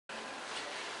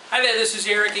Hi there, this is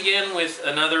Eric again with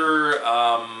another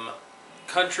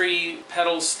country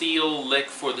pedal steel lick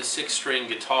for the 6-string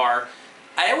guitar.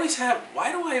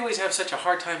 Why do I always have such a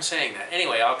hard time saying that?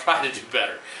 Anyway, I'll try to do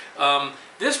better.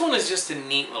 This one is just a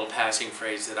neat little passing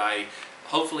phrase that I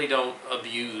hopefully don't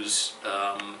abuse.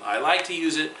 I like to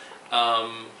use it,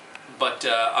 but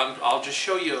I'll just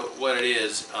show you what it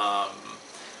is,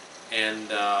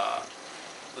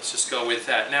 let's just go with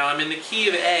that. Now I'm in the key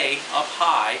of A, up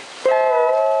high,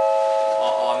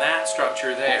 on that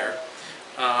structure there,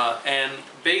 and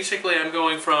basically I'm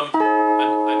going from,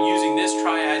 I'm using this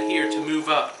triad here to move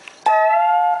up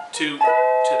to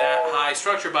that high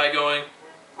structure by going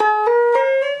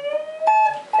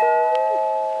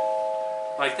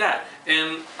like that.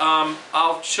 And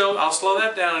I'll slow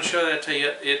that down and show that to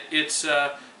you. It's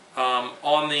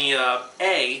on the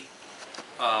A,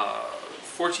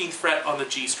 14th fret on the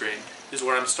G string is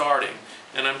where I'm starting,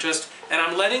 and I'm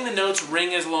letting the notes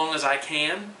ring as long as I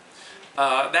can.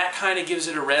 That kind of gives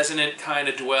it a resonant, kind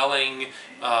of dwelling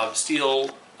steel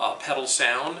pedal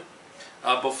sound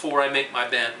before I make my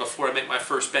bend, before I make my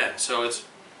first bend. So it's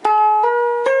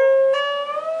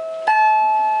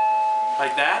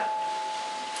like that,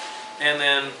 and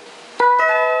then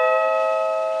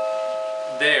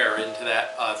there into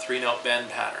that 3-note bend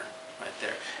pattern right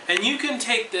there. And you can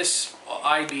take this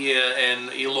idea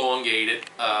and elongate it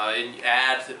and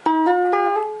add, you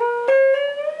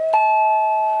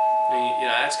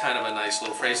know, that's kind of a nice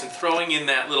little phrase, and throwing in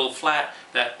that little flat,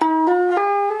 that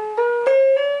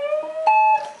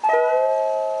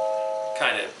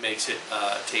kind of makes it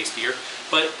tastier.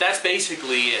 But that's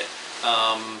basically it.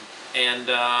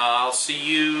 I'll see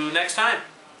you next time.